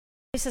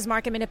This is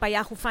Market Minute by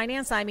Yahoo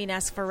Finance. I'm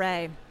Ines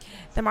Ferre.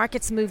 The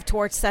markets moved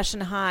towards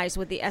session highs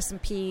with the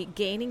S&P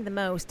gaining the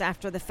most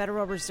after the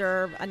Federal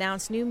Reserve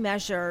announced new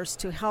measures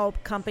to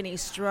help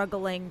companies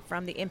struggling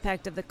from the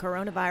impact of the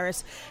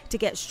coronavirus to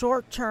get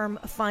short-term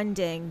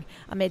funding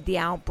amid the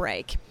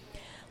outbreak.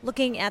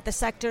 Looking at the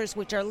sectors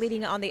which are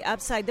leading on the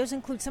upside, those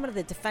include some of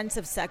the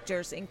defensive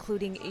sectors,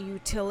 including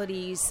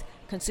utilities,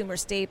 consumer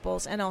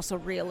staples, and also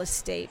real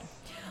estate.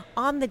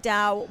 On the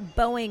Dow,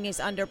 Boeing is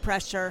under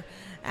pressure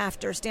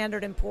after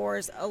Standard &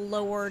 Poor's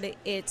lowered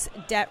its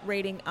debt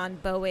rating on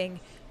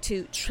Boeing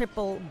to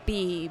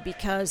BBB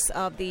because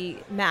of the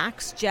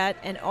MAX jet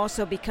and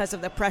also because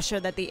of the pressure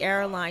that the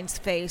airlines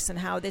face and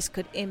how this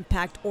could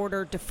impact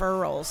order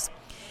deferrals.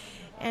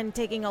 And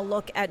taking a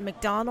look at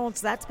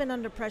McDonald's, that's been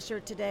under pressure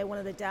today, one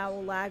of the Dow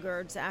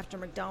laggards, after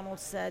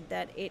McDonald's said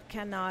that it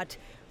cannot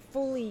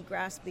fully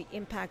grasp the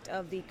impact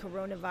of the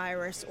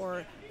coronavirus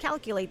or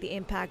calculate the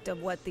impact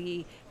of what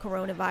the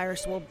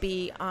coronavirus will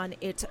be on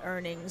its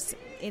earnings.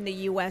 In the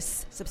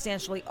U.S.,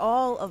 substantially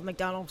all of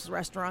McDonald's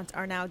restaurants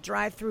are now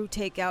drive-through,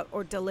 takeout,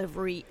 or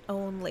delivery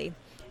only,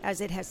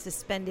 as it has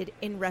suspended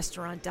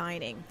in-restaurant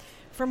dining.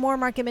 For more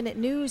Market Minute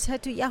news,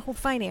 head to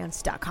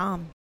yahoofinance.com.